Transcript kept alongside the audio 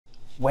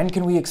When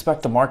can we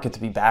expect the market to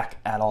be back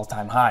at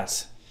all-time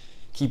highs?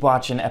 Keep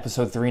watching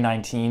episode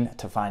 319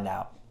 to find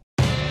out.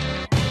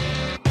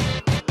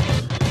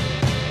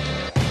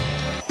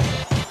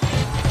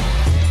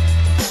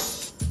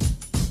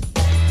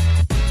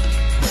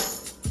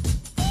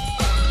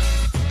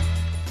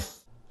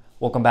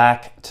 Welcome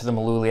back to the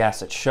Mullooly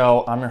Asset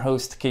Show. I'm your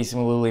host, Casey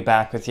Mullooly,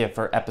 back with you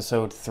for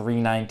episode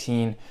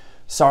 319.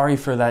 Sorry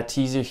for that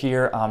teaser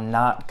here. I'm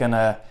not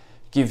gonna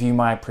give you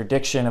my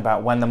prediction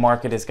about when the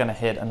market is gonna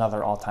hit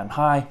another all-time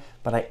high,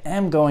 but I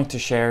am going to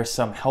share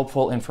some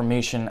helpful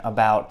information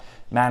about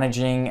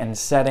managing and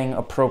setting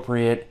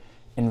appropriate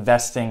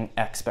investing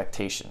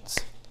expectations.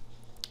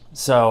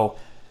 So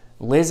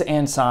Liz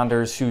Ann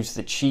Saunders, who's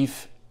the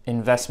chief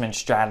investment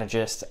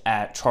strategist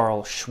at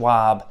Charles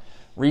Schwab,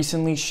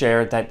 recently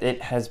shared that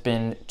it has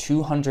been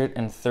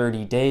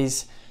 230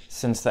 days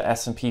since the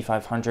S&P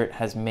 500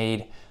 has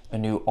made a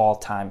new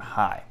all-time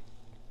high.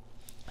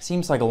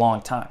 Seems like a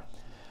long time.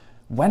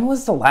 When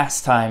was the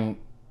last time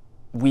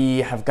we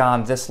have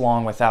gone this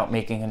long without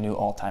making a new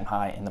all-time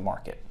high in the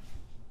market?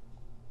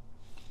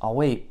 I'll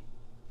wait.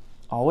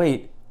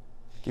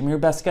 Give me your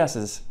best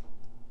guesses.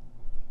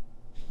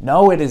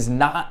 No, it is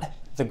not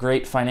the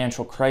great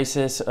financial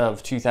crisis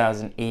of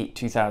 2008,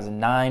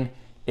 2009.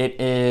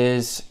 It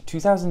is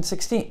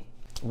 2016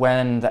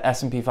 when the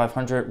S&P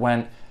 500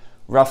 went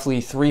roughly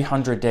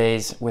 300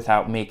 days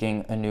without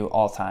making a new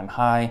all-time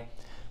high.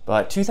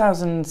 But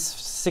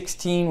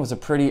 2016 was a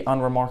pretty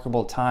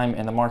unremarkable time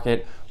in the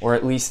market, or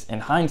at least in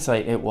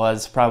hindsight it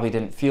was. Probably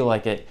didn't feel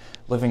like it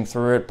living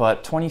through it,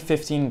 but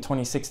 2015 and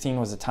 2016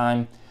 was a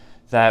time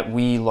that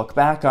we look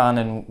back on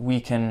and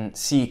we can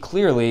see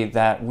clearly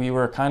that we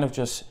were kind of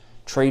just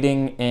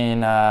trading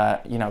in,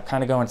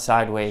 kind of going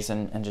sideways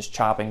and just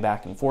chopping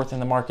back and forth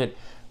in the market,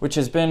 which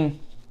has been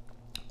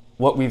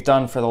what we've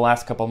done for the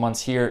last couple of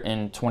months here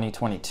in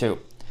 2022.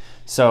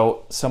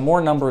 So some more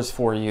numbers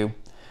for you.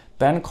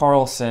 Ben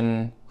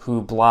Carlson,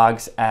 who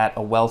blogs at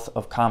A Wealth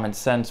of Common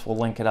Sense, we'll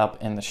link it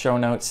up in the show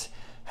notes,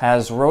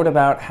 has wrote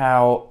about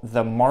how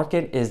the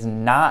market is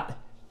not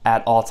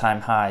at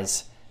all-time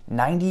highs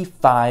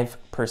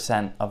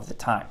 95% of the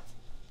time.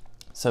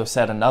 So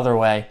said another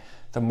way,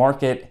 the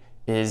market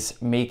is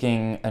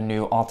making a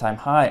new all-time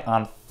high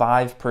on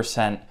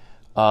 5%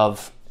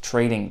 of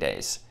trading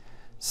days.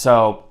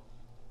 So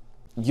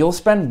you'll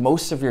spend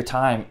most of your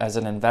time as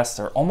an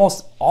investor,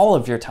 almost all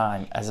of your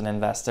time as an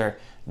investor,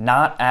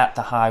 not at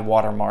the high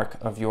watermark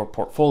of your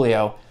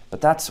portfolio, but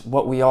that's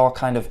what we all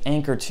kind of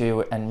anchor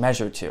to and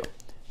measure to.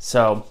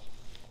 So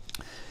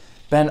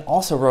Ben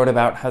also wrote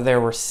about how there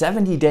were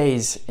 70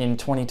 days in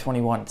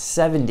 2021,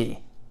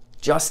 70,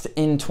 just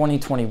in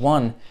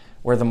 2021,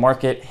 where the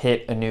market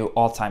hit a new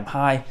all-time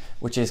high,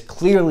 which is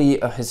clearly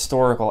a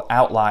historical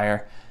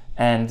outlier.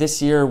 And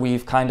this year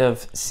we've kind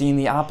of seen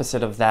the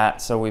opposite of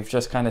that, so we've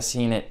just kind of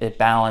seen it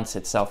balance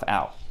itself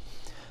out.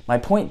 My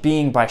point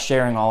being by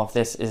sharing all of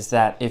this is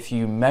that if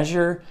you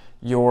measure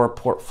your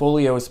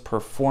portfolio's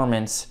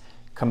performance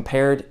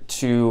compared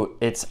to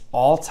its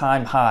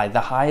all-time high,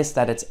 the highest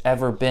that it's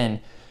ever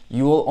been,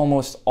 you will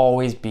almost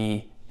always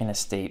be in a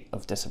state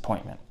of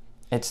disappointment.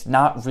 It's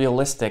not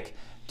realistic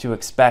to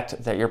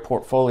expect that your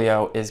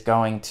portfolio is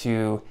going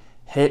to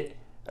hit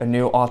a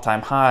new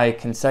all-time high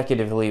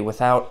consecutively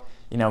without,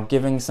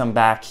 giving some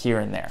back here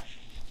and there.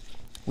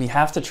 We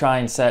have to try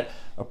and set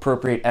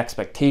appropriate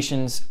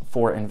expectations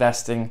for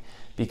investing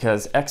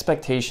because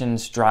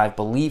expectations drive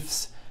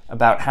beliefs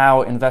about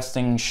how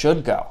investing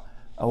should go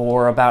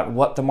or about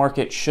what the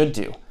market should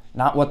do,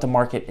 not what the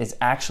market is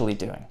actually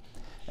doing.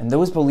 And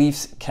those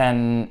beliefs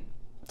can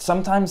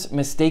sometimes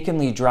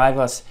mistakenly drive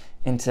us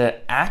into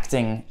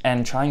acting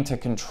and trying to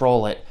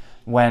control it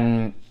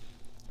when,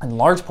 in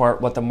large part,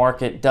 what the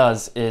market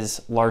does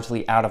is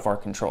largely out of our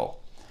control.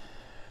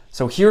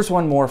 So here's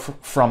one more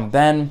from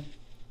Ben.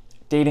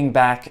 Dating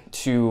back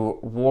to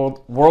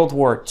World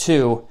War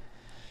II,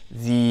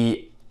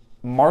 the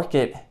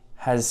market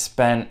has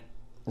spent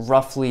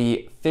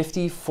roughly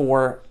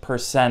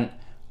 54%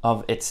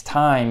 of its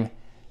time,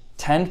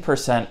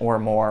 10% or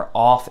more,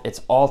 off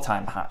its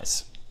all-time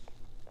highs.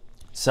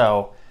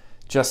 So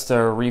just to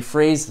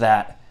rephrase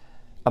that,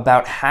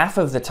 about half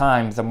of the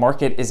time the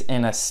market is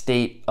in a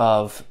state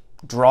of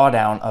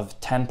drawdown of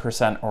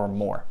 10% or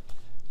more,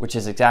 which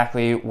is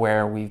exactly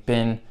where we've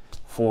been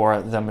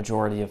for the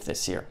majority of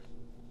this year.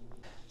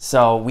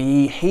 So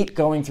we hate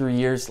going through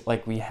years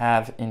like we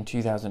have in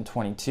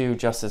 2022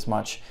 just as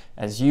much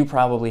as you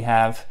probably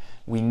have.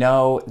 We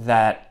know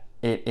that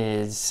it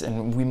is,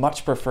 and we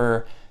much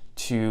prefer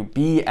to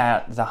be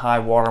at the high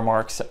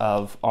watermarks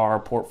of our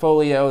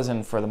portfolios,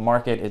 and for the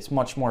market it's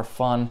much more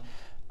fun.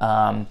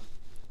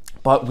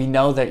 But we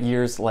know that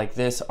years like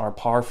this are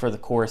par for the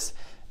course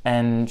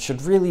and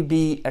should really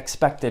be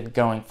expected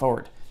going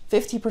forward.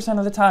 50%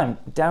 of the time,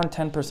 down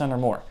 10% or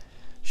more,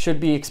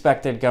 should be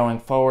expected going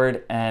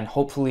forward, and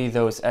hopefully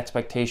those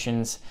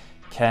expectations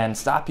can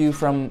stop you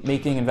from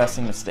making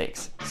investing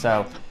mistakes.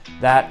 So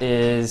that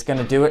is going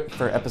to do it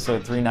for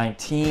episode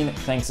 319.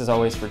 Thanks as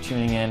always for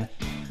tuning in.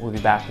 We'll be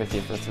back with you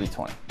for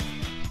 320.